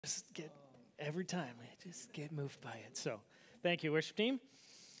Every time, I just get moved by it. So, thank you, worship team.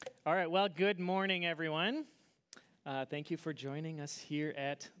 All right, well, good morning, everyone. Thank you for joining us here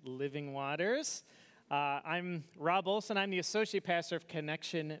at Living Waters. I'm Rob Olson. I'm the Associate Pastor of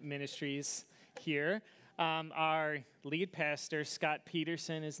Connection Ministries here. Our lead pastor, Scott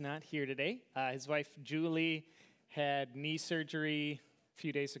Peterson, is not here today. His wife, Julie, had knee surgery a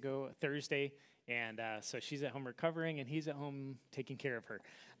few days ago, Thursday, and so she's at home recovering, and he's at home taking care of her.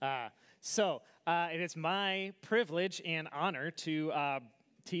 So it is my privilege and honor to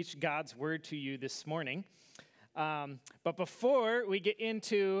teach God's Word to you this morning. But before we get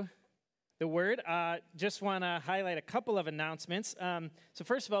into the Word, just want to highlight a couple of announcements. So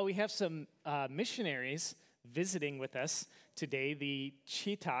first of all, we have some missionaries visiting with us today, the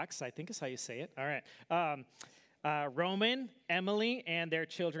Cheetahs, I think is how you say it. All right. Roman, Emily, and their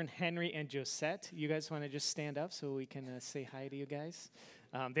children, Henry and Josette. You guys want to just stand up so we can say hi to you guys?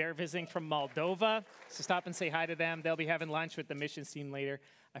 They're visiting from Moldova, so stop and say hi to them. They'll be having lunch with the missions team later.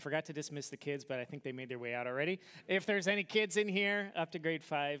 I forgot to dismiss the kids, but I think they made their way out already. If there's any kids in here up to grade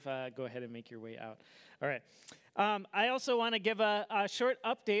 5, go ahead and make your way out. All right. I also want to give a short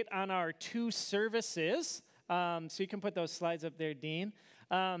update on our 2 services. So you can put those slides up there, Dean.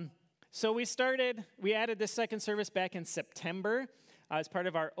 So we added this second service back in September as part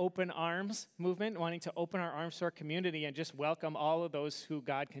of our Open Arms movement, wanting to open our arms to our community and just welcome all of those who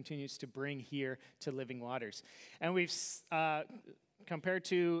God continues to bring here to Living Waters. And we've, compared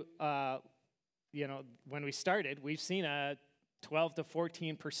to, when we started, we've seen a 12 to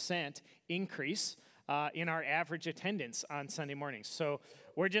 14% increase in our average attendance on Sunday mornings. So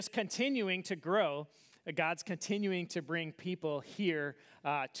we're just continuing to grow. God's continuing to bring people here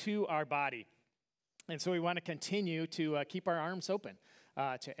to our body. And so we want to continue to keep our arms open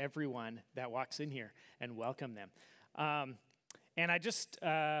to everyone that walks in here and welcome them. And I just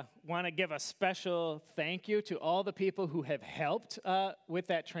want to give a special thank you to all the people who have helped with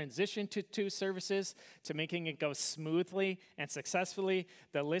that transition to 2 services, to making it go smoothly and successfully.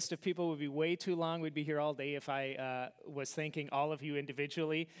 The list of people would be way too long. We'd be here all day if I was thanking all of you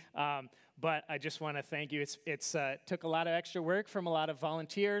individually. But I just want to thank you. It's took a lot of extra work from a lot of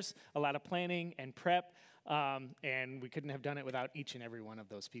volunteers, a lot of planning and prep, and we couldn't have done it without each and every one of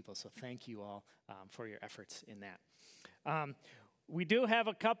those people. So thank you all for your efforts in that. We do have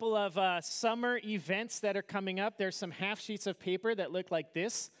a couple of summer events that are coming up. There's some half sheets of paper that look like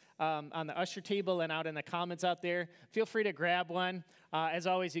this on the usher table and out in the commons out there. Feel free to grab one. As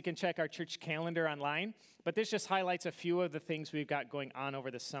always, you can check our church calendar online. But this just highlights a few of the things we've got going on over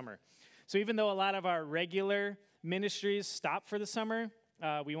the summer. So even though a lot of our regular ministries stop for the summer,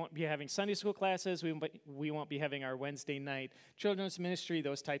 we won't be having Sunday school classes, we won't be having our Wednesday night children's ministry,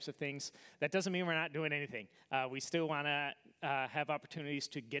 those types of things. That doesn't mean we're not doing anything. We still want to have opportunities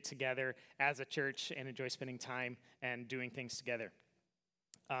to get together as a church and enjoy spending time and doing things together.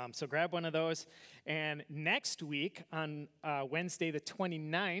 So grab one of those. And next week, on Wednesday the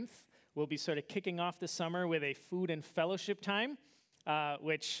 29th, we'll be sort of kicking off the summer with a food and fellowship time,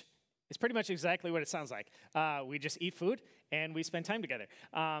 which is pretty much exactly what it sounds like. We just eat food and we spend time together.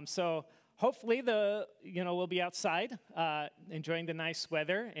 So hopefully we'll be outside enjoying the nice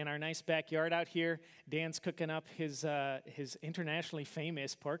weather in our nice backyard out here. Dan's cooking up his internationally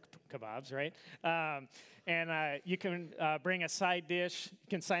famous pork kebabs, right? And you can bring a side dish. You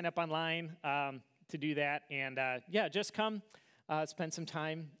can sign up online to do that. And just come spend some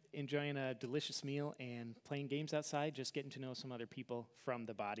time enjoying a delicious meal and playing games outside, just getting to know some other people from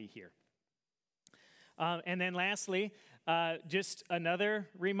the body here. And then lastly, just another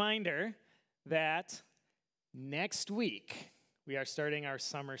reminder that next week we are starting our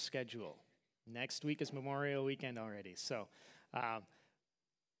summer schedule. Next week is Memorial Weekend already. So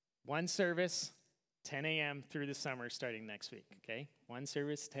 1 service, 10 a.m. through the summer starting next week, okay? 1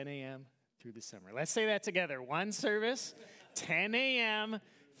 service, 10 a.m. through the summer. Let's say that together. 1 service, 10 a.m.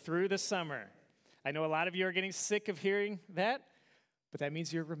 through the summer. I know a lot of you are getting sick of hearing that, but that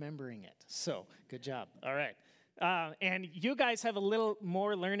means you're remembering it. So, good job. All right. And you guys have a little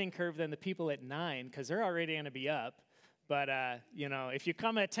more learning curve than the people at 9 because they're already going to be up. But if you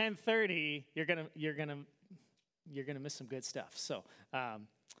come at 10:30, you're gonna miss some good stuff. So,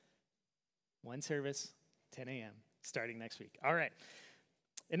 1 service, 10 a.m. starting next week. All right.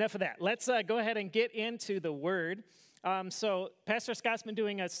 Enough of that. Let's go ahead and get into the Word. So Pastor Scott's been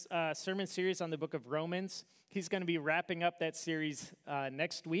doing a sermon series on the book of Romans. He's going to be wrapping up that series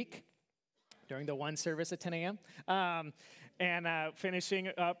next week during the 1 service at 10 a.m. And finishing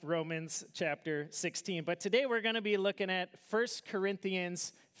up Romans chapter 16. But today we're going to be looking at 1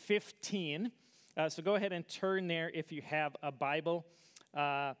 Corinthians 15. So go ahead and turn there if you have a Bible.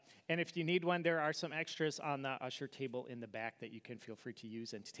 And if you need one, there are some extras on the usher table in the back that you can feel free to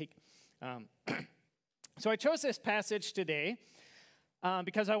use and to take. So I chose this passage today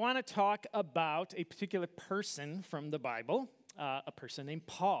because I want to talk about a particular person from the Bible, a person named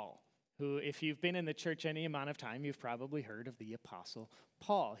Paul, who, if you've been in the church any amount of time, you've probably heard of the Apostle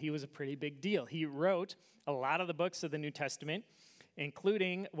Paul. He was a pretty big deal. He wrote a lot of the books of the New Testament,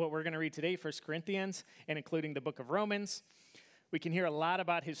 including what we're going to read today, 1 Corinthians, and including the book of Romans. We can hear a lot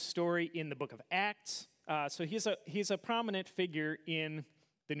about his story in the book of Acts. So he's a prominent figure in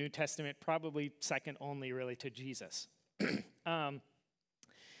the New Testament, probably second only really to Jesus. And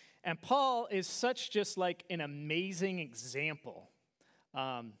Paul is such just like an amazing example.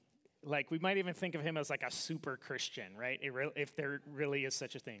 Like we might even think of him as like a super Christian, right? If there really is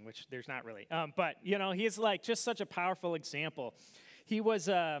such a thing, which there's not really. But, you know, he's like just such a powerful example. He was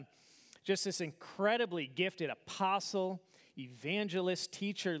just this incredibly gifted apostle, evangelist,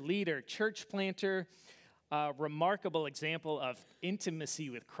 teacher, leader, church planter, remarkable example of intimacy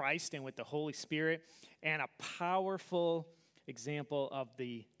with Christ and with the Holy Spirit, and a powerful example of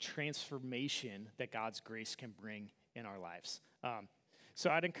the transformation that God's grace can bring in our lives. So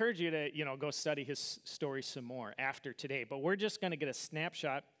I'd encourage you to, go study his story some more after today. But we're just going to get a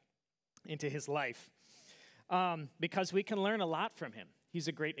snapshot into his life because we can learn a lot from him. He's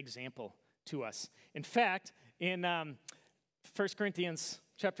a great example to us. In fact, in 1 Corinthians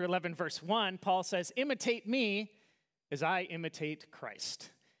chapter 11, verse 1, Paul says, imitate me as I imitate Christ.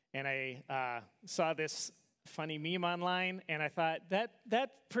 And I saw this funny meme online, and I thought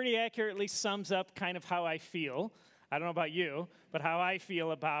that pretty accurately sums up kind of how I feel. I don't know about you, but how I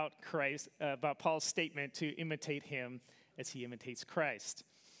feel about Christ, about Paul's statement to imitate him as he imitates Christ,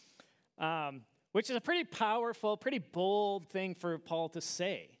 which is a pretty powerful, pretty bold thing for Paul to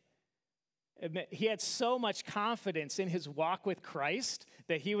say. He had so much confidence in his walk with Christ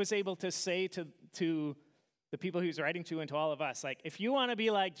that he was able to say to the people he was writing to and to all of us, like, if you want to be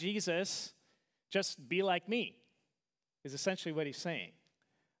like Jesus, just be like me, is essentially what he's saying.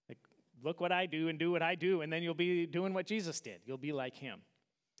 Like, look what I do and do what I do, and then you'll be doing what Jesus did. You'll be like him.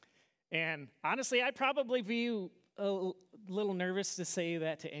 And honestly, I'd probably be a little nervous to say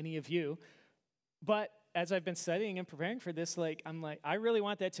that to any of you, but as I've been studying and preparing for this, I really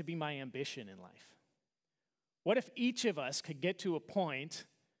want that to be my ambition in life. What if each of us could get to a point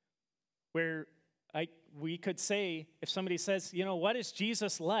where we could say, if somebody says, what is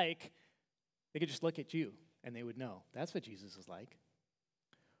Jesus like? They could just look at you and they would know that's what Jesus is like.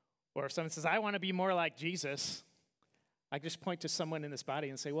 Or if someone says, I want to be more like Jesus, I just point to someone in this body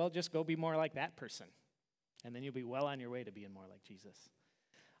and say, well, just go be more like that person. And then you'll be well on your way to being more like Jesus.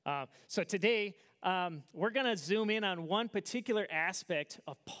 So today, we're going to zoom in on one particular aspect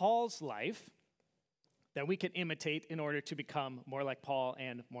of Paul's life that we can imitate in order to become more like Paul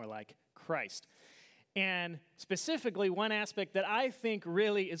and more like Christ. And specifically, one aspect that I think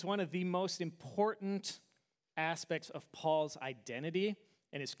really is one of the most important aspects of Paul's identity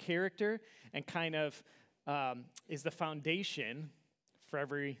and his character, and kind of is the foundation for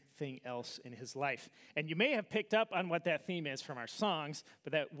everything else in his life. And you may have picked up on what that theme is from our songs,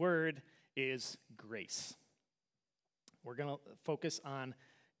 but that word is grace. We're going to focus on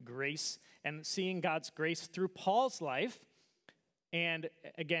grace and seeing God's grace through Paul's life, and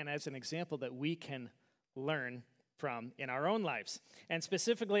again, as an example that we can learn from in our own lives. And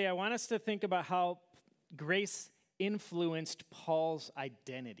specifically, I want us to think about how grace influenced Paul's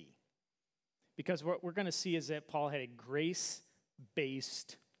identity. Because what we're going to see is that Paul had a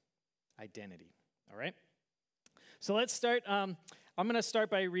grace-based identity. All right? So let's start. I'm going to start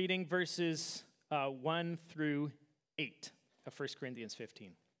by reading verses 1 through 8 of 1 Corinthians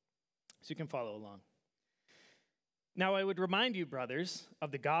 15. So you can follow along. Now I would remind you, brothers,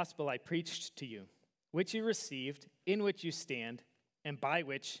 of the gospel I preached to you, which you received, in which you stand, and by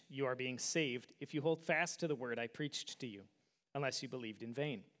which you are being saved, if you hold fast to the word I preached to you, unless you believed in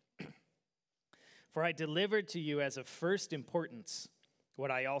vain. For I delivered to you as of first importance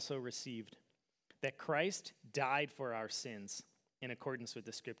what I also received, that Christ died for our sins in accordance with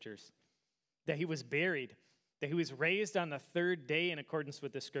the Scriptures, that he was buried, that he was raised on the third day in accordance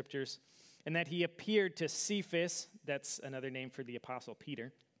with the Scriptures, and that he appeared to Cephas, that's another name for the Apostle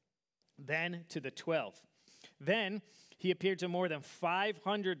Peter, then to the 12. Then he appeared to more than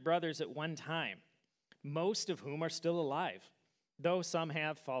 500 brothers at one time, most of whom are still alive, though some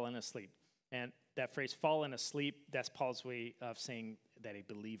have fallen asleep. And that phrase, fallen asleep, that's Paul's way of saying that a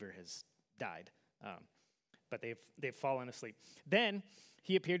believer has died. But they've fallen asleep. Then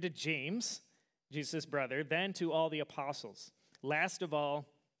he appeared to James, Jesus' brother, then to all the apostles. Last of all,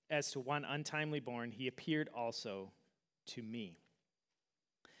 as to one untimely born, he appeared also to me.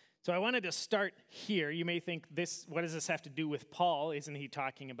 So I wanted to start here. You may think, what does this have to do with Paul? Isn't he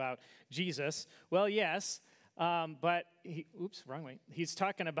talking about Jesus? Well, yes, but wrong way. He's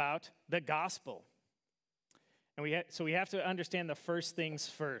talking about the gospel. And so we have to understand the first things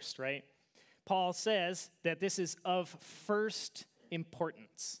first, right? Paul says that this is of first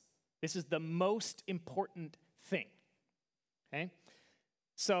importance. This is the most important thing, okay?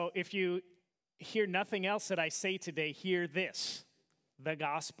 So if you hear nothing else that I say today, hear this: the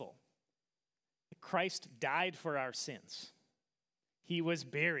gospel. Christ died for our sins. He was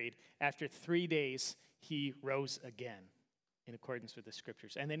buried. After 3 days, he rose again in accordance with the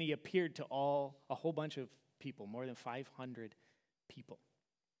scriptures. And then he appeared to a whole bunch of people, more than 500 people.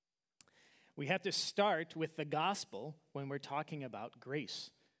 We have to start with the gospel when we're talking about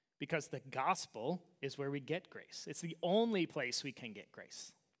grace, because the gospel is where we get grace. It's the only place we can get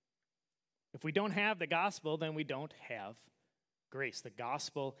grace. If we don't have the gospel, then we don't have grace. The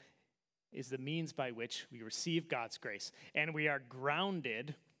gospel is the means by which we receive God's grace, and we are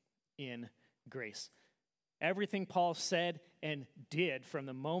grounded in grace. Everything Paul said and did from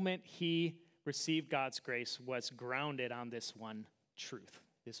the moment he received God's grace was grounded on this one truth,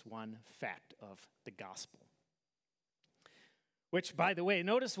 this one fact of the gospel. Which, by the way,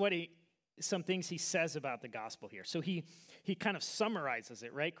 notice some things he says about the gospel here. So he kind of summarizes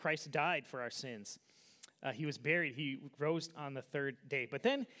it, right? Christ died for our sins. He was buried. He rose on the third day. But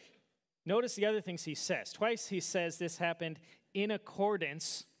then notice the other things he says. Twice he says this happened in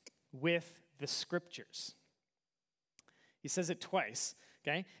accordance with the scriptures. He says it twice,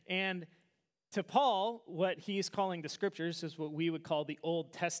 okay? And to Paul, what he's calling the scriptures is what we would call the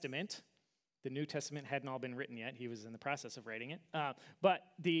Old Testament. The New Testament hadn't all been written yet. He was in the process of writing it. But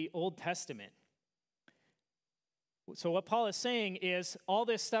the Old Testament. So what Paul is saying is all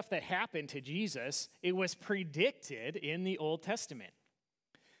this stuff that happened to Jesus, it was predicted in the Old Testament.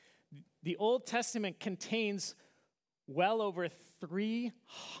 The Old Testament contains well over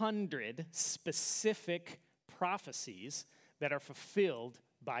 300 specific prophecies that are fulfilled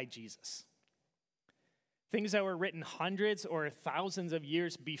by Jesus. Things that were written hundreds or thousands of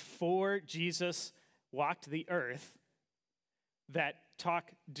years before Jesus walked the earth that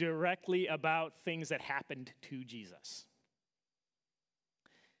talk directly about things that happened to Jesus.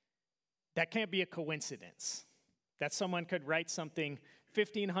 That can't be a coincidence that someone could write something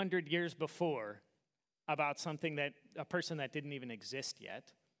 1,500 years before about something that a person that didn't even exist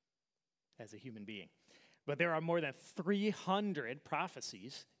yet as a human being. But there are more than 300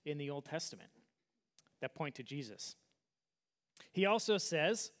 prophecies in the Old Testament that point to Jesus. He also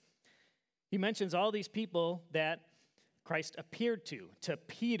says, he mentions all these people that Christ appeared to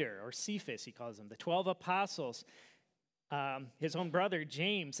Peter, or Cephas, he calls them, the 12 apostles, his own brother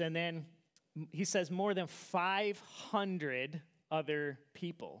James, and then he says more than 500 other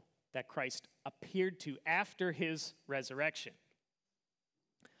people that Christ appeared to after his resurrection.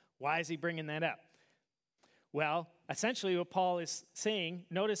 Why is he bringing that up? Well, essentially what Paul is saying,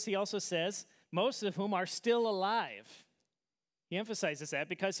 notice he also says, most of whom are still alive. He emphasizes that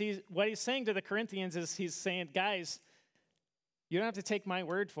because what he's saying to the Corinthians is he's saying, guys, you don't have to take my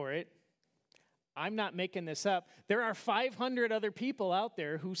word for it. I'm not making this up. There are 500 other people out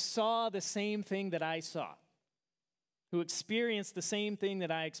there who saw the same thing that I saw, who experienced the same thing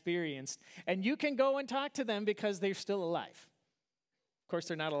that I experienced, and you can go and talk to them because they're still alive. Of course,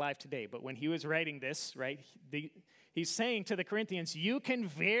 they're not alive today, but when he was writing this, right, he's saying to the Corinthians, you can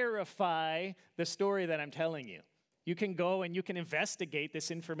verify the story that I'm telling you. You can go and you can investigate this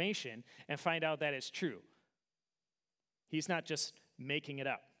information and find out that it's true. He's not just making it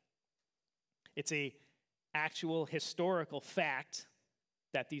up. It's an actual historical fact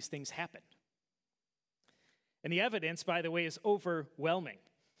that these things happened. And the evidence, by the way, is overwhelming.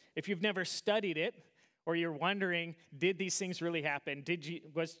 If you've never studied it, or you're wondering, did these things really happen? Did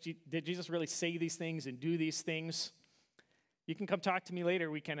Jesus really say these things and do these things? You can come talk to me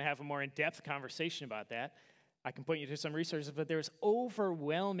later. We can have a more in-depth conversation about that. I can point you to some resources, but there's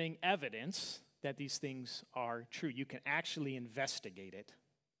overwhelming evidence that these things are true. You can actually investigate it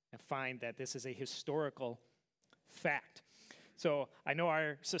and find that this is a historical fact. So I know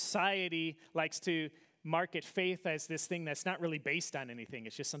our society likes to market faith as this thing that's not really based on anything.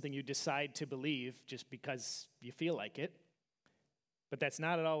 It's just something you decide to believe just because you feel like it. But that's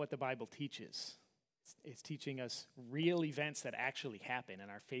not at all what the Bible teaches. It's teaching us real events that actually happen, and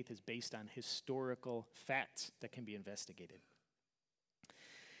our faith is based on historical facts that can be investigated.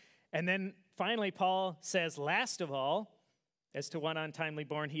 And then finally, Paul says, last of all, as to one untimely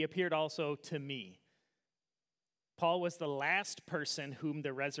born, he appeared also to me. Paul was the last person whom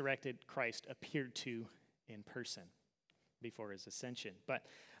the resurrected Christ appeared to in person before his ascension. But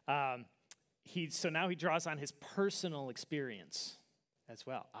So now he draws on his personal experience as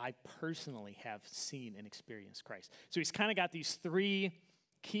well. I personally have seen and experienced Christ. So he's kind of got these three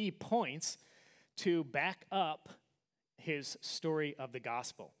key points to back up his story of the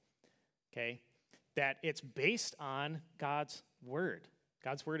gospel, okay? That it's based on God's word.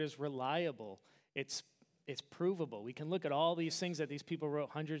 God's word is reliable. It's provable. We can look at all these things that these people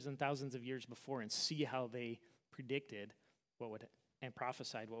wrote hundreds and thousands of years before and see how they predicted and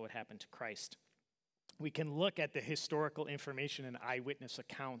prophesied what would happen to Christ. We can look at the historical information and eyewitness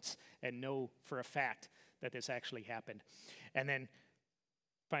accounts and know for a fact that this actually happened. And then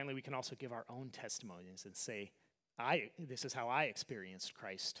finally, we can also give our own testimonies and say, this is how I experienced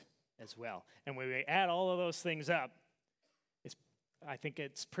Christ as well. And when we add all of those things up, I think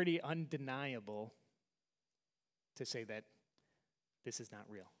it's pretty undeniable to say that this is not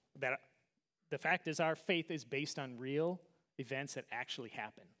real. That the fact is our faith is based on real events that actually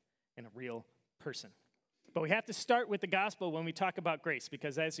happen in a real person. But we have to start with the gospel when we talk about grace,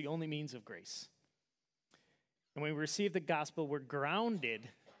 because that's the only means of grace. And when we receive the gospel, we're grounded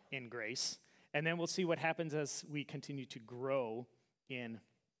in grace, and then we'll see what happens as we continue to grow in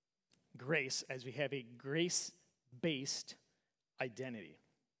grace, as we have a grace-based identity.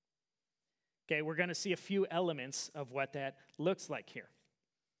 Okay, we're going to see a few elements of what that looks like here.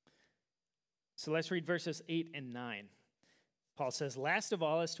 So let's read verses 8 and 9. Paul says, "Last of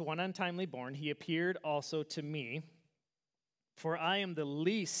all, as to one untimely born, he appeared also to me, for I am the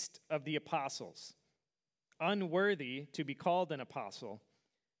least of the apostles, unworthy to be called an apostle,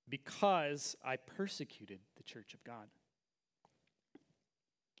 because I persecuted the church of God."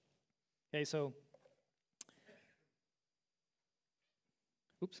 Okay, so,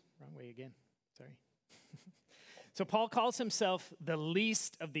 wrong way again, sorry. So Paul calls himself the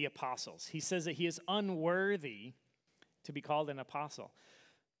least of the apostles. He says that he is unworthy to be called an apostle.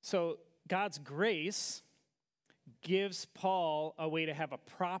 So God's grace gives Paul a way to have a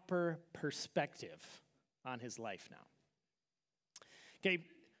proper perspective on his life now. Okay,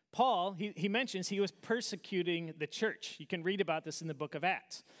 Paul, he mentions he was persecuting the church. You can read about this in the book of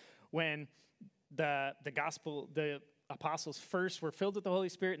Acts. When the apostles first were filled with the Holy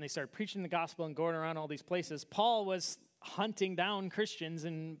Spirit and they started preaching the gospel and going around all these places, Paul was hunting down Christians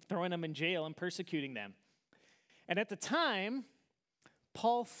and throwing them in jail and persecuting them. And at the time,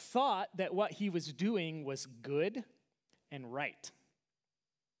 Paul thought that what he was doing was good and right.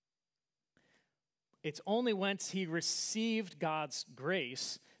 It's only once he received God's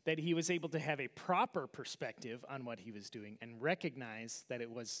grace that he was able to have a proper perspective on what he was doing and recognize that it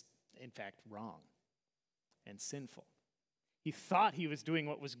was, in fact, wrong and sinful. He thought he was doing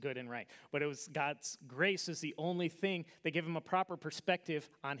what was good and right, but it was God's grace is the only thing that gave him a proper perspective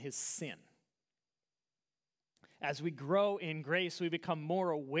on his sin. As we grow in grace, we become more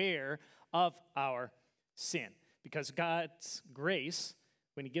aware of our sin, because God's grace,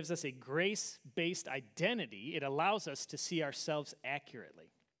 when he gives us a grace-based identity, it allows us to see ourselves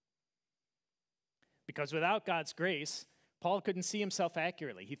accurately. Because without God's grace, Paul couldn't see himself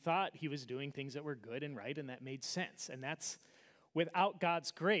accurately. He thought he was doing things that were good and right, and that made sense. And that's, without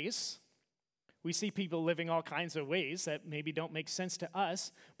God's grace, we see people living all kinds of ways that maybe don't make sense to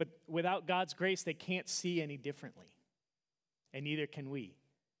us, but without God's grace, they can't see any differently. And neither can we.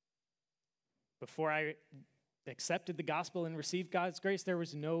 Before I accepted the gospel and received God's grace, there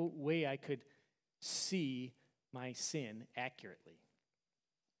was no way I could see my sin accurately.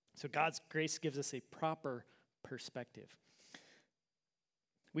 So God's grace gives us a proper perspective.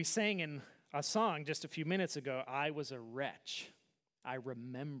 We sang in a song just a few minutes ago, "I was a wretch. I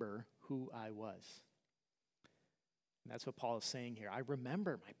remember who I was." And that's what Paul is saying here. I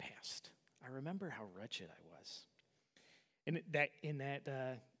remember my past. I remember how wretched I was. And in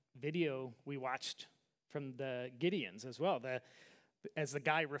that video we watched from the Gideons as well, as the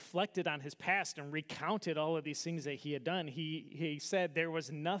guy reflected on his past and recounted all of these things that he had done, he said, "There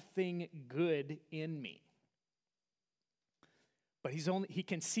was nothing good in me." But he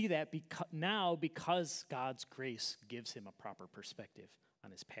can see that now because God's grace gives him a proper perspective on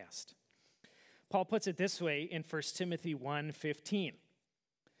his past. Paul puts it this way in 1 Timothy 1:15.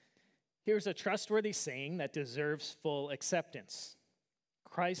 "Here's a trustworthy saying that deserves full acceptance.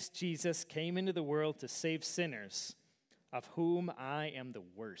 Christ Jesus came into the world to save sinners, of whom I am the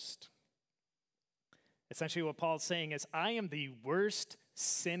worst." Essentially what Paul's saying is, I am the worst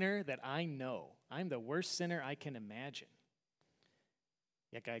sinner that I know. I'm the worst sinner I can imagine.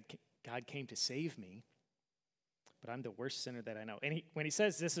 Yet God came to save me, but I'm the worst sinner that I know. And when he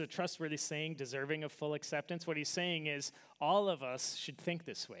says this is a trustworthy saying, deserving of full acceptance, what he's saying is all of us should think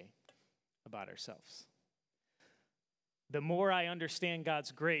this way about ourselves. the more I understand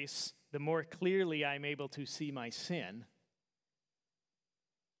God's grace, the more clearly I'm able to see my sin.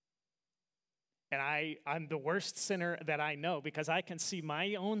 And I'm the worst sinner that I know because I can see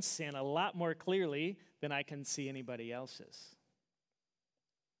my own sin a lot more clearly than I can see anybody else's.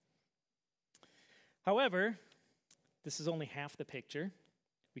 However, this is only half the picture.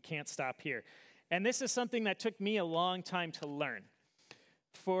 We can't stop here. And this is something that took me a long time to learn.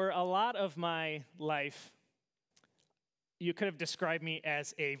 For a lot of my life, you could have described me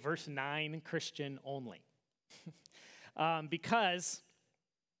as a verse 9 Christian only. Because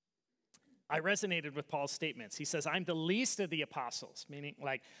I resonated with Paul's statements. He says, I'm the least of the apostles, meaning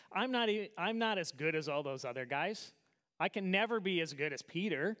like I'm not as good as all those other guys. I can never be as good as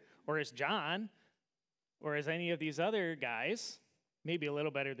Peter or as John or as any of these other guys. Maybe a little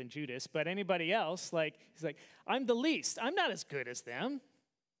better than Judas, but anybody else, he's like, I'm the least. I'm not as good as them.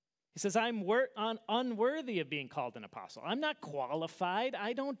 He says, I'm unworthy of being called an apostle. I'm not qualified.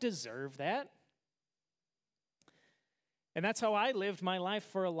 I don't deserve that. And that's how I lived my life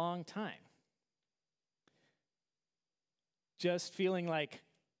for a long time. Just feeling like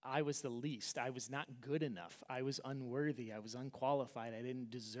I was the least. I was not good enough. I was unworthy. I was unqualified. I didn't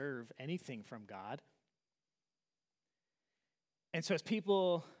deserve anything from God. And so as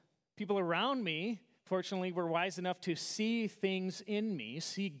people around me, fortunately, were wise enough to see things in me,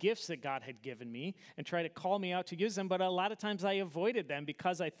 see gifts that God had given me, and try to call me out to use them, but a lot of times I avoided them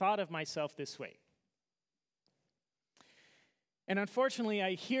because I thought of myself this way. And unfortunately,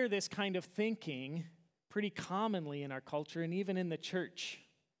 I hear this kind of thinking pretty commonly in our culture and even in the church.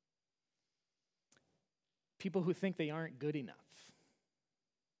 People who think they aren't good enough.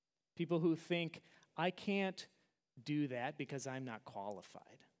 People who think, I can't do that because I'm not qualified.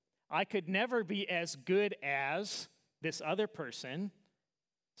 I could never be as good as this other person,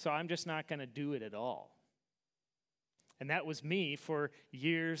 so I'm just not going to do it at all. And that was me for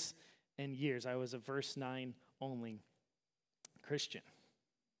years and years. I was a verse 9 only Christian.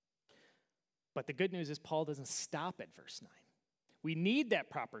 But the good news is Paul doesn't stop at verse 9. We need that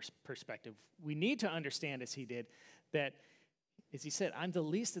proper perspective. We need to understand, as he did, that, as he said, I'm the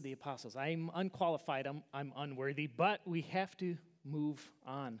least of the apostles. I'm unqualified. I'm unworthy. But we have to move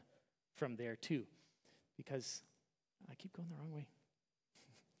on from there too, because I keep going the wrong way.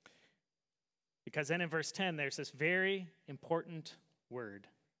 Because then in verse 10, there's this very important word,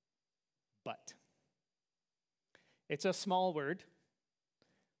 but. It's a small word,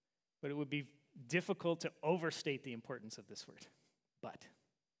 but it would be difficult to overstate the importance of this word, but.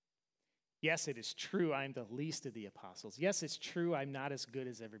 Yes, it is true I'm the least of the apostles. Yes, it's true I'm not as good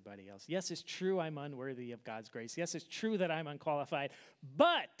as everybody else. Yes, it's true I'm unworthy of God's grace. Yes, it's true that I'm unqualified,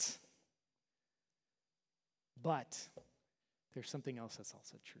 but there's something else that's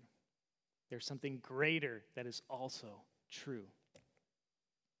also true. There's something greater that is also true.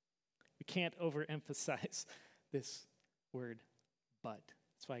 We can't overemphasize this word, but.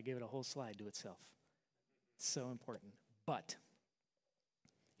 That's why I gave it a whole slide to itself. It's so important. But.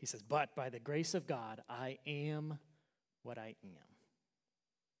 He says, but by the grace of God, I am what I am.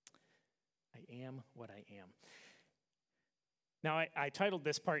 I am what I am. Now, I titled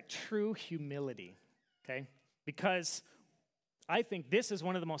this part, True Humility, okay? Because I think this is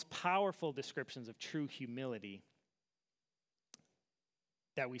one of the most powerful descriptions of true humility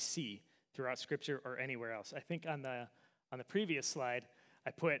that we see throughout Scripture or anywhere else. I think on the previous slide,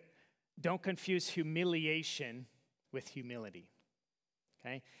 I put, don't confuse humiliation with humility.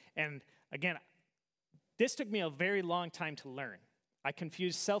 Okay? And again, this took me a very long time to learn. I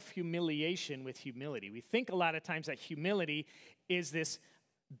confuse self-humiliation with humility. We think a lot of times that humility is this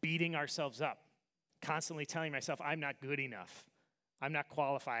beating ourselves up, constantly telling myself, I'm not good enough. I'm not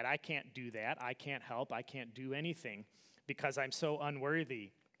qualified. I can't do that. I can't help. I can't do anything because I'm so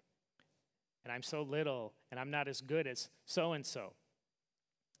unworthy and I'm so little and I'm not as good as so-and-so.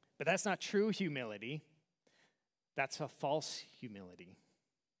 But that's not true humility. That's a false humility.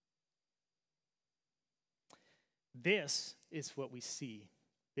 This is what we see.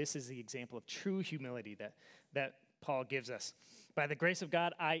 This is the example of true humility that Paul gives us. By the grace of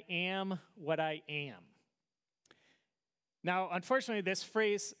God, I am what I am. Now, unfortunately, this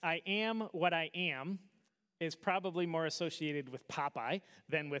phrase, I am what I am, is probably more associated with Popeye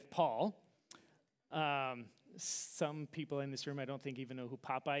than with Paul. Some people in this room, I don't think even know who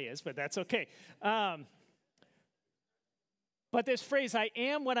Popeye is, but that's okay. But this phrase, I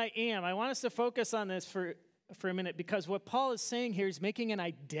am what I am, I want us to focus on this for a minute, because what Paul is saying here is making an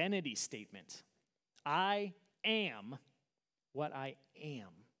identity statement. I am what I am.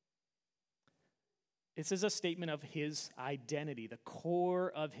 This is a statement of his identity, the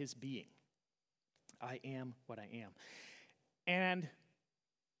core of his being. I am what I am. And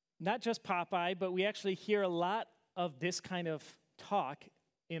not just Popeye, but we actually hear a lot of this kind of talk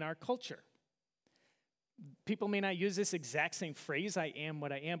in our culture. People may not use this exact same phrase, I am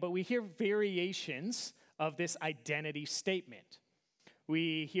what I am, but we hear variations of this identity statement.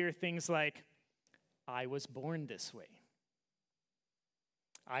 We hear things like, I was born this way.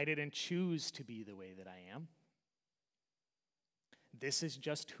 I didn't choose to be the way that I am. This is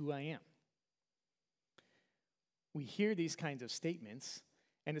just who I am. We hear these kinds of statements,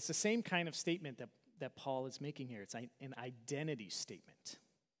 and it's the same kind of statement that Paul is making here. It's an identity statement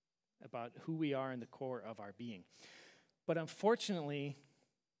about who we are in the core of our being. But unfortunately,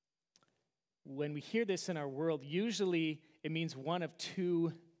 when we hear this in our world, usually it means one of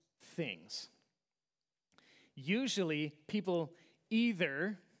two things. Usually, people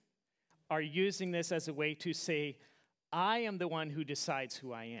either are using this as a way to say, I am the one who decides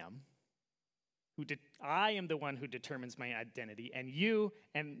who I am. I am the one who determines my identity, and you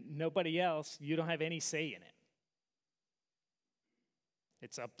and nobody else, you don't have any say in it.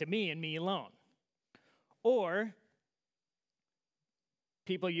 It's up to me and me alone. Or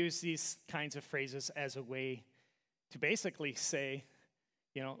people use these kinds of phrases as a way to basically say,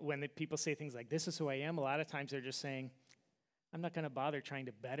 when people say things like, this is who I am, a lot of times they're just saying, I'm not going to bother trying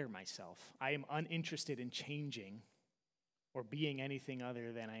to better myself. I am uninterested in changing or being anything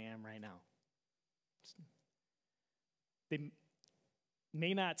other than I am right now. They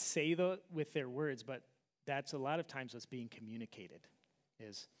may not say that with their words, but that's a lot of times what's being communicated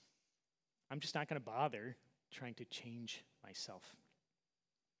is, I'm just not going to bother trying to change myself.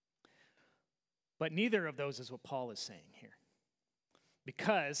 But neither of those is what Paul is saying here.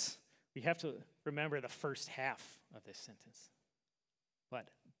 Because we have to remember the first half of this sentence. But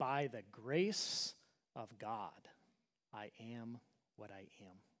by the grace of God, I am what I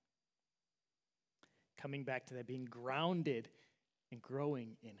am. Coming back to that, being grounded and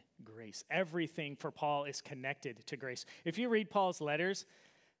growing in grace. Everything for Paul is connected to grace. If you read Paul's letters,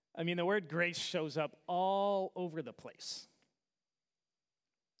 the word grace shows up all over the place.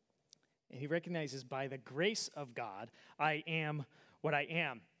 And he recognizes, by the grace of God, I am what I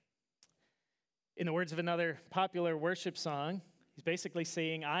am. In the words of another popular worship song, he's basically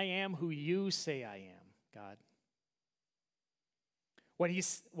saying, I am who you say I am, God.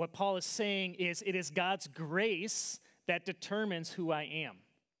 What Paul is saying is, it is God's grace that determines who I am.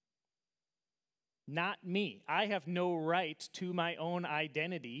 Not me. I have no right to my own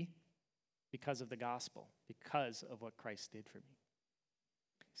identity because of the gospel, because of what Christ did for me.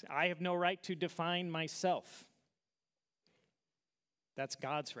 I have no right to define myself. That's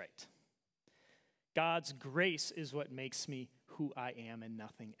God's right. God's grace is what makes me who I am and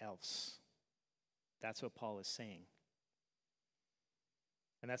nothing else. That's what Paul is saying.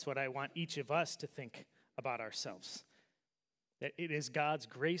 And that's what I want each of us to think about ourselves. That it is God's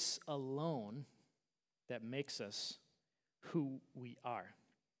grace alone that makes us who we are.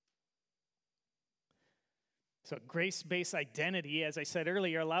 So grace-based identity, as I said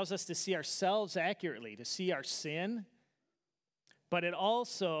earlier, allows us to see ourselves accurately, to see our sin, but it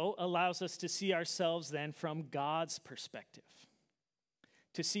also allows us to see ourselves then from God's perspective.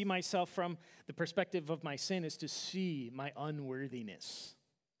 To see myself from the perspective of my sin is to see my unworthiness,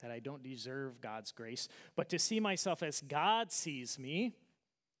 that I don't deserve God's grace. But to see myself as God sees me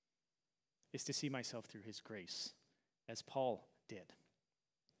is to see myself through his grace, as Paul did.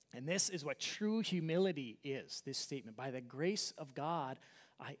 And this is what true humility is, this statement. By the grace of God,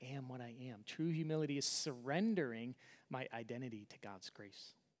 I am what I am. True humility is surrendering my identity to God's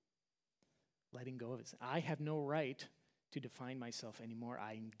grace. Letting go of it. I have no right to define myself anymore.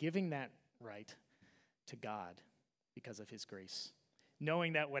 I'm giving that right to God because of his grace.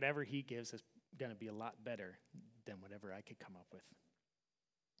 Knowing that whatever he gives is going to be a lot better than whatever I could come up with.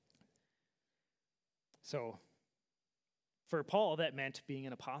 So, for Paul, that meant being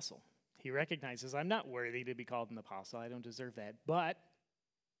an apostle. He recognizes, I'm not worthy to be called an apostle. I don't deserve that. But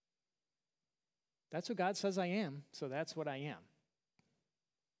that's what God says I am, so that's what I am.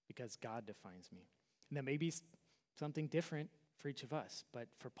 Because God defines me. And that may be something different for each of us. But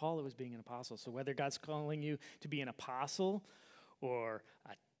for Paul, it was being an apostle. So whether God's calling you to be an apostle or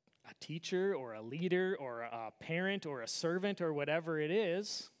a teacher or a leader or a parent or a servant or whatever it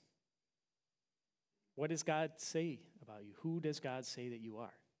is, what does God say about you? Who does God say that you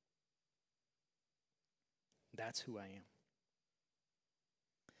are? That's who I am.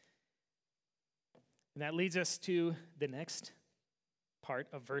 And that leads us to the next part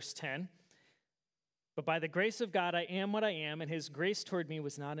of verse 10. But by the grace of God, I am what I am, and his grace toward me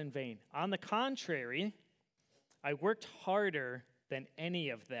was not in vain. On the contrary, I worked harder than any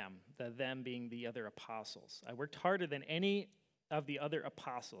of them, the them being the other apostles. I worked harder than any of the other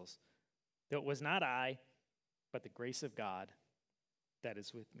apostles, that it was not I, but the grace of God that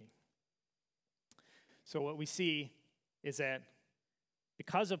is with me. So what we see is that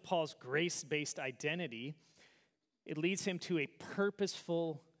because of Paul's grace-based identity, it leads him to a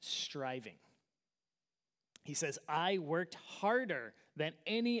purposeful striving. He says, I worked harder than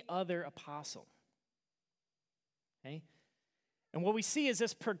any other apostle. Okay? And what we see is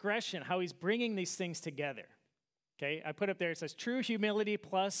this progression, how he's bringing these things together. Okay? I put up there, it says, true humility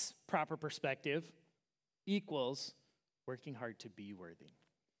plus proper perspective equals working hard to be worthy.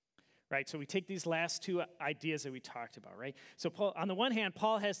 Right? So we take these last two ideas that we talked about, right? So Paul, on the one hand,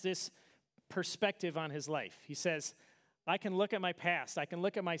 Paul has this perspective on his life. He says, I can look at my past, I can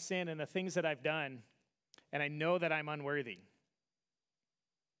look at my sin and the things that I've done, and I know that I'm unworthy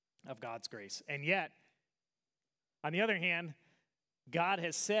of God's grace. And yet, on the other hand, God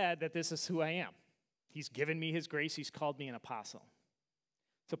has said that this is who I am. He's given me his grace, he's called me an apostle.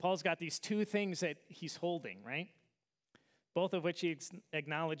 So Paul's got these two things that he's holding, right? Both of which he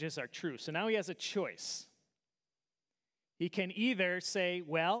acknowledges are true. So now he has a choice. He can either say,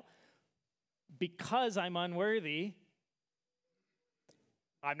 well, because I'm unworthy,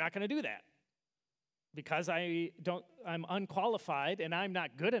 I'm not going to do that. Because I'm unqualified and I'm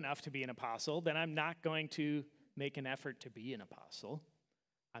not good enough to be an apostle, then I'm not going to make an effort to be an apostle.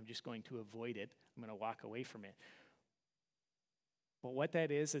 I'm just going to avoid it. I'm going to walk away from it. But what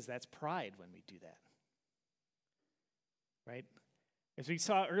that is that's pride when we do that. Right? As we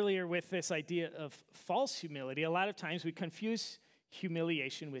saw earlier with this idea of false humility, a lot of times we confuse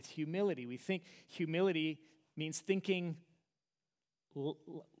humiliation with humility. We think humility means thinking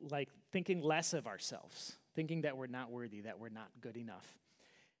less of ourselves, thinking that we're not worthy, that we're not good enough.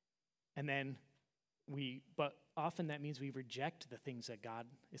 And then but often that means we reject the things that God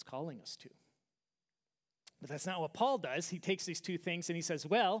is calling us to. But that's not what Paul does. He takes these two things and he says,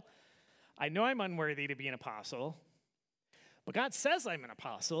 well, I know I'm unworthy to be an apostle, but God says I'm an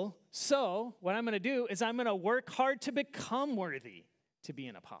apostle, so what I'm going to do is I'm going to work hard to become worthy to be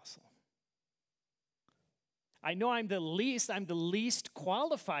an apostle. I know I'm the least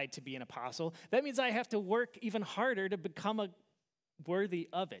qualified to be an apostle. That means I have to work even harder to become worthy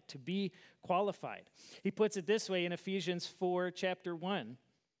of it, to be qualified. He puts it this way in Ephesians 4, chapter 1.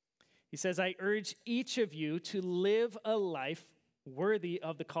 He says, I urge each of you to live a life worthy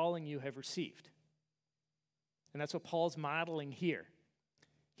of the calling you have received. And that's what Paul's modeling here.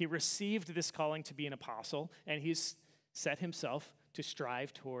 He received this calling to be an apostle, and he's set himself to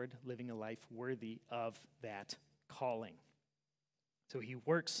strive toward living a life worthy of that calling. So he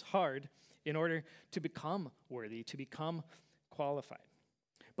works hard in order to become worthy, to become qualified.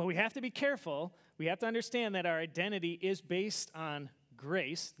 But we have to be careful. We have to understand that our identity is based on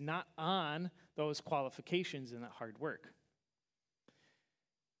grace, not on those qualifications and that hard work.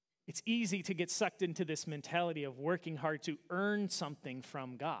 It's easy to get sucked into this mentality of working hard to earn something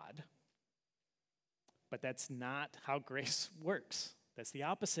from God. But that's not how grace works. That's the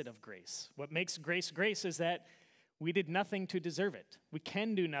opposite of grace. What makes grace grace is that we did nothing to deserve it. We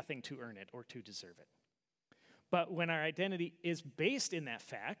can do nothing to earn it or to deserve it. But when our identity is based in that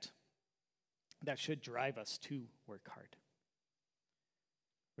fact, that should drive us to work hard.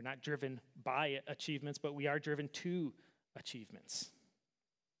 We're not driven by achievements, but we are driven to achievements.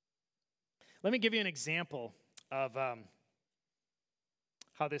 Let me give you an example of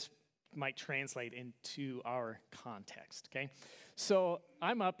how this might translate into our context, okay? So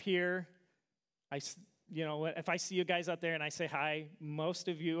I'm up here. If I see you guys out there and I say hi, most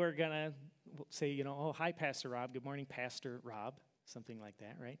of you are going to say, oh, hi, Pastor Rob. Good morning, Pastor Rob. Something like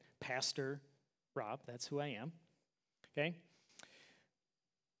that, right? Pastor Rob, that's who I am, okay?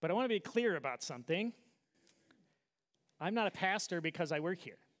 But I want to be clear about something. I'm not a pastor because I work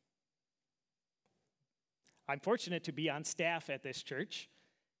here. I'm fortunate to be on staff at this church,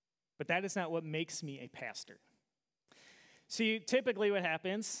 but that is not what makes me a pastor. See, typically what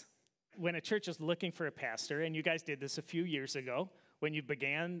happens when a church is looking for a pastor, and you guys did this a few years ago, when you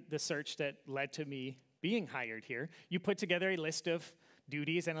began the search that led to me being hired here, you put together a list of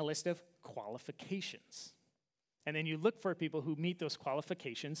duties and a list of qualifications. And then you look for people who meet those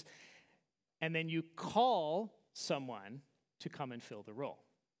qualifications, and then you call someone to come and fill the role.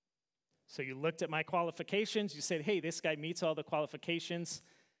 So you looked at my qualifications, you said, hey, this guy meets all the qualifications.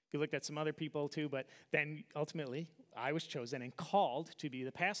 You looked at some other people too, but then ultimately I was chosen and called to be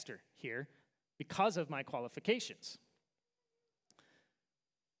the pastor here because of my qualifications.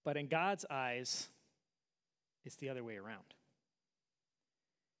 But in God's eyes, it's the other way around.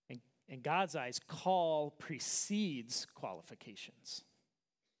 In God's eyes, call precedes qualifications.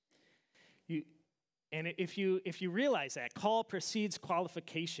 And if you realize that, call precedes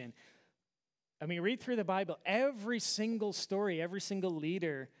qualification. I mean, read through the Bible. Every single story, every single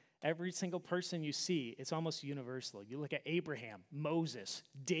leader, every single person you see, it's almost universal. You look at Abraham, Moses,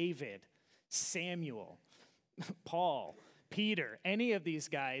 David, Samuel, Paul, Peter, any of these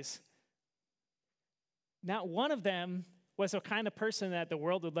guys, not one of them was the kind of person that the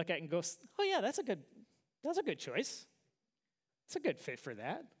world would look at and go, oh yeah, that's a good choice. That's a good fit for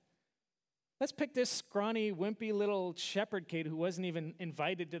that. Let's pick this scrawny, wimpy little shepherd kid who wasn't even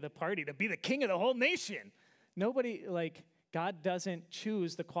invited to the party to be the king of the whole nation. God doesn't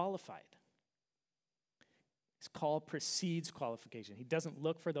choose the qualified. His call precedes qualification. He doesn't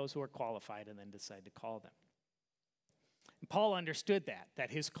look for those who are qualified and then decide to call them. And Paul understood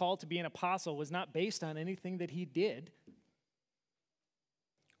that his call to be an apostle was not based on anything that he did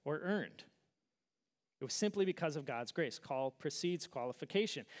or earned. It was simply because of God's grace. Call precedes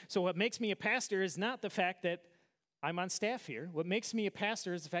qualification. So what makes me a pastor is not the fact that I'm on staff here. What makes me a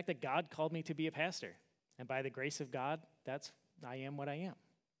pastor is the fact that God called me to be a pastor. And by the grace of God, I am what I am.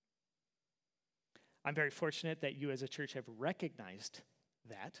 I'm very fortunate that you as a church have recognized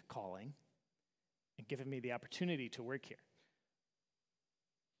that calling and given me the opportunity to work here.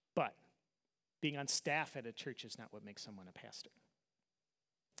 But being on staff at a church is not what makes someone a pastor.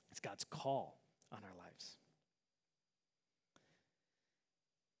 It's God's call on our lives.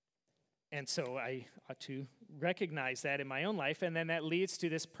 And so I ought to recognize that in my own life, and then that leads to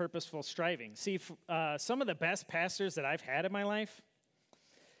this purposeful striving. See, some of the best pastors that I've had in my life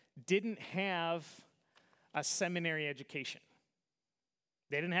didn't have a seminary education.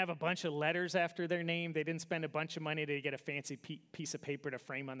 They didn't have a bunch of letters after their name. They didn't spend a bunch of money to get a fancy piece of paper to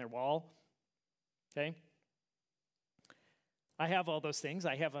frame on their wall. Okay? I have all those things.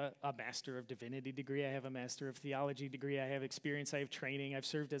 I have a Master of Divinity degree. I have a Master of Theology degree. I have experience. I have training. I've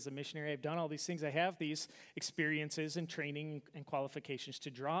served as a missionary. I've done all these things. I have these experiences and training and qualifications to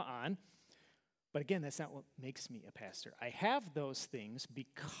draw on. But again, that's not what makes me a pastor. I have those things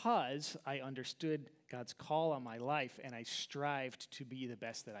because I understood God's call on my life and I strived to be the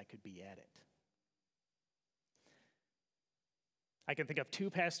best that I could be at it. I can think of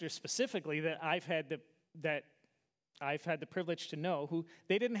two pastors specifically that I've had the privilege to know who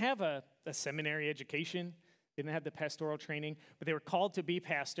they didn't have a seminary education, they didn't have the pastoral training, but they were called to be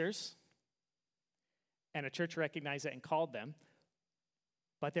pastors, and a church recognized that and called them.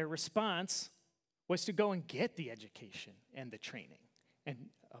 But their response was to go and get the education and the training and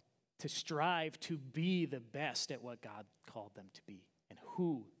to strive to be the best at what God called them to be and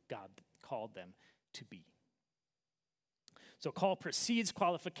who God called them to be. So call precedes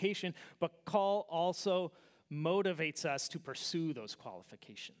qualification, but call also motivates us to pursue those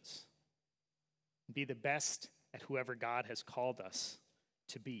qualifications. Be the best at whoever God has called us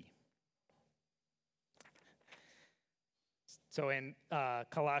to be. So in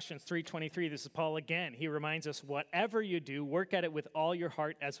Colossians 3:23, this is Paul again. He reminds us, whatever you do, work at it with all your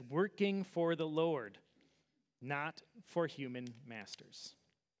heart as working for the Lord, not for human masters.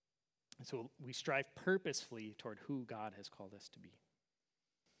 And so we strive purposefully toward who God has called us to be.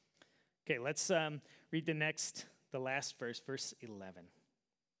 Okay, let's read the last verse, verse 11.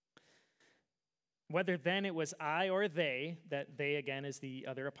 Whether then it was I or they, that they again is the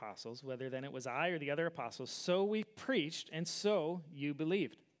other apostles, whether then it was I or the other apostles, so we preached and so you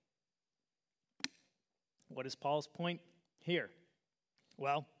believed. What is Paul's point here?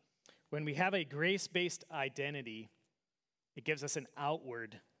 Well, when we have a grace-based identity, it gives us an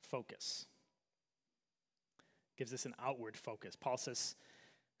outward focus. It gives us an outward focus. Paul says,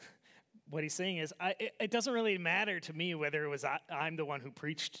 what he's saying is, it doesn't really matter to me whether it was I'm the one who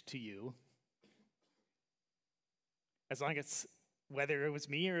preached to you, as long as whether it was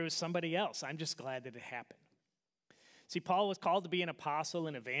me or it was somebody else. I'm just glad that it happened. See, Paul was called to be an apostle,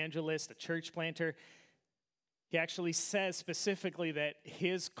 an evangelist, a church planter. He actually says specifically that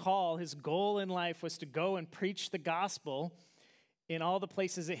his goal in life was to go and preach the gospel in all the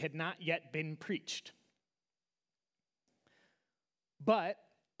places it had not yet been preached. But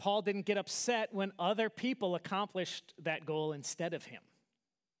Paul didn't get upset when other people accomplished that goal instead of him.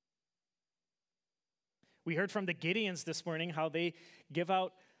 We heard from the Gideons this morning how they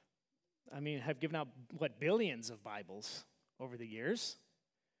have given out, billions of Bibles over the years.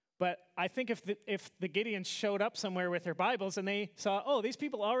 But I think if the Gideons showed up somewhere with their Bibles and they saw, oh, these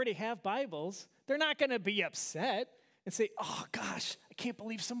people already have Bibles, they're not going to be upset and say, oh, gosh, I can't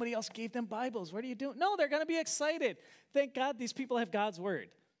believe somebody else gave them Bibles. What are you doing? No, they're going to be excited. Thank God these people have God's word,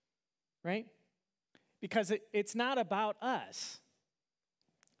 right? Because it's not about us.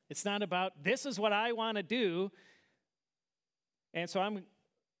 It's not about, this is what I want to do, and so I'm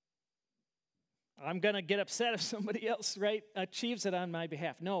I'm going to get upset if somebody else, right, achieves it on my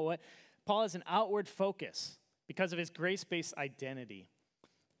behalf. No, what Paul has an outward focus because of his grace-based identity.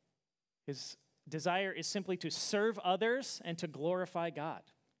 His desire is simply to serve others and to glorify God.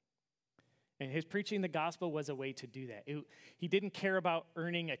 And his preaching the gospel was a way to do that. He didn't care about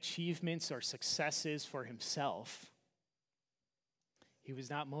earning achievements or successes for himself. He was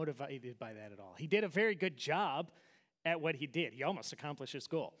not motivated by that at all. He did a very good job at what he did. He almost accomplished his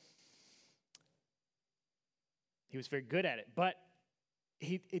goal. He was very good at it, but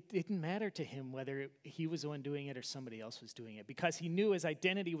it didn't matter to him whether he was the one doing it or somebody else was doing it, because he knew his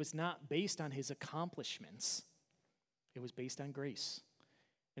identity was not based on his accomplishments. It was based on grace.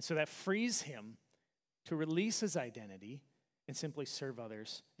 And so that frees him to release his identity and simply serve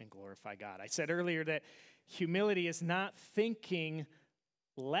others and glorify God. I said earlier that humility is not thinking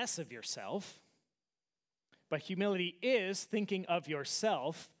less of yourself, but humility is thinking of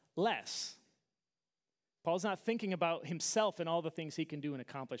yourself less. Paul's not thinking about himself and all the things he can do and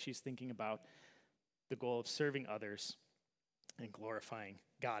accomplish. He's thinking about the goal of serving others and glorifying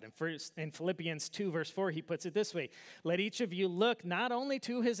God. And in Philippians 2, verse 4, he puts it this way: let each of you look not only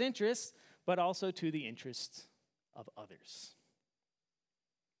to his interests, but also to the interests of others.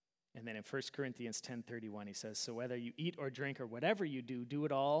 And then in 1 Corinthians 10:31, he says, so whether you eat or drink or whatever you do, do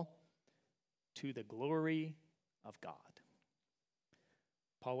it all to the glory of God.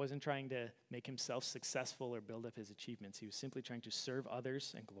 Paul wasn't trying to make himself successful or build up his achievements. He was simply trying to serve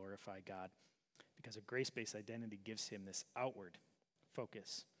others and glorify God, because a grace-based identity gives him this outward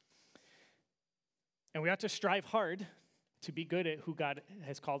focus. And we ought to strive hard to be good at who God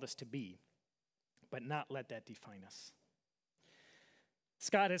has called us to be, but not let that define us.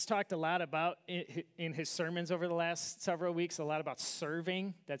 Scott has talked a lot about, in his sermons over the last several weeks, a lot about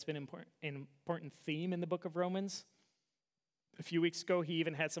serving. That's been an important theme in the book of Romans. A few weeks ago, he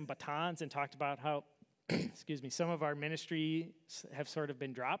even had some batons and talked about how, some of our ministries have sort of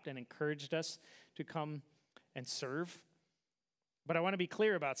been dropped and encouraged us to come and serve. But I want to be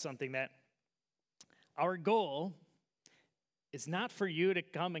clear about something, that our goal is not for you to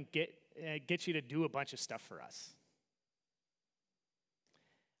come and get you to do a bunch of stuff for us.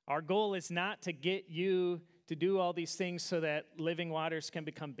 Our goal is not to get you to do all these things so that Living Waters can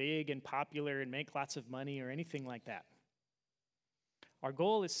become big and popular and make lots of money or anything like that. Our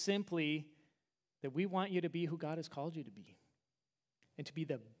goal is simply that we want you to be who God has called you to be, and to be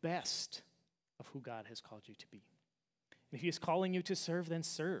the best of who God has called you to be. And if he is calling you to serve, then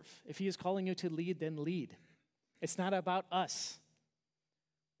serve. If he is calling you to lead, then lead. It's not about us.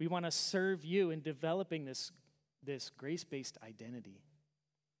 We want to serve you in developing this grace-based identity.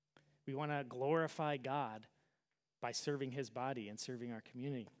 We want to glorify God by serving his body and serving our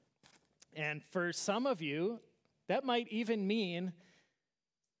community. And for some of you, that might even mean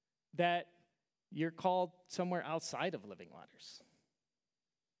that you're called somewhere outside of Living Waters.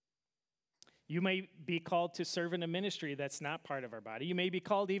 You may be called to serve in a ministry that's not part of our body. You may be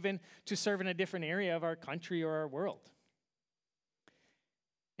called even to serve in a different area of our country or our world.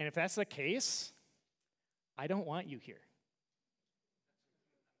 And if that's the case, I don't want you here.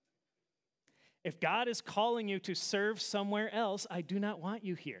 If God is calling you to serve somewhere else, I do not want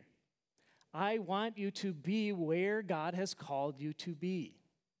you here. I want you to be where God has called you to be.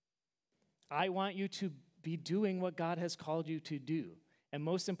 I want you to be doing what God has called you to do. And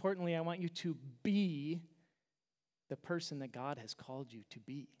most importantly, I want you to be the person that God has called you to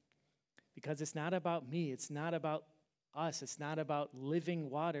be. Because it's not about me. It's not about us. It's not about Living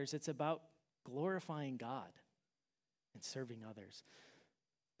Waters. It's about glorifying God and serving others.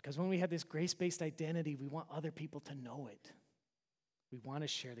 Because when we have this grace-based identity, we want other people to know it. We want to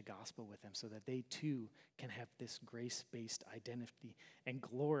share the gospel with them so that they too can have this grace-based identity and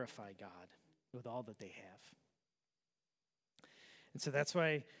glorify God with all that they have. And so that's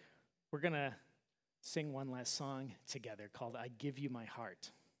why we're going to sing one last song together called I Give You My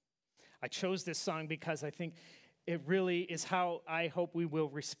Heart. I chose this song because I think it really is how I hope we will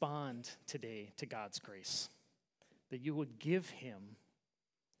respond today to God's grace. That you would give him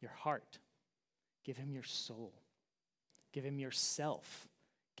your heart, give him your soul, give him yourself,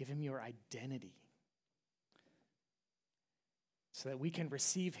 give him your identity, so that we can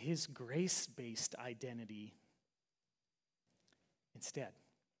receive his grace-based identity instead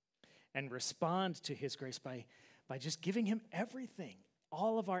and respond to his grace by just giving him everything,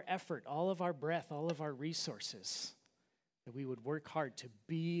 all of our effort, all of our breath, all of our resources, that we would work hard to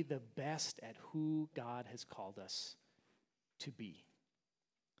be the best at who God has called us to be.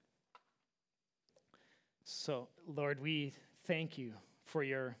 So, Lord, we thank you for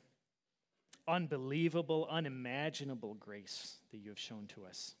your unbelievable, unimaginable grace that you have shown to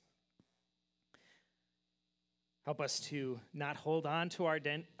us. Help us to not hold on to our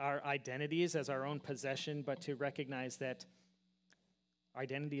identities as our own possession, but to recognize that our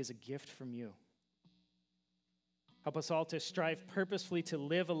identity is a gift from you. Help us all to strive purposefully to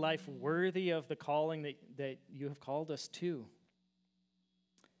live a life worthy of the calling that you have called us to.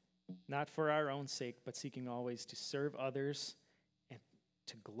 Not for our own sake, but seeking always to serve others and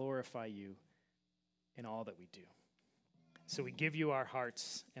to glorify you in all that we do. So we give you our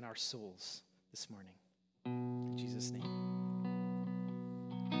hearts and our souls this morning. In Jesus' name.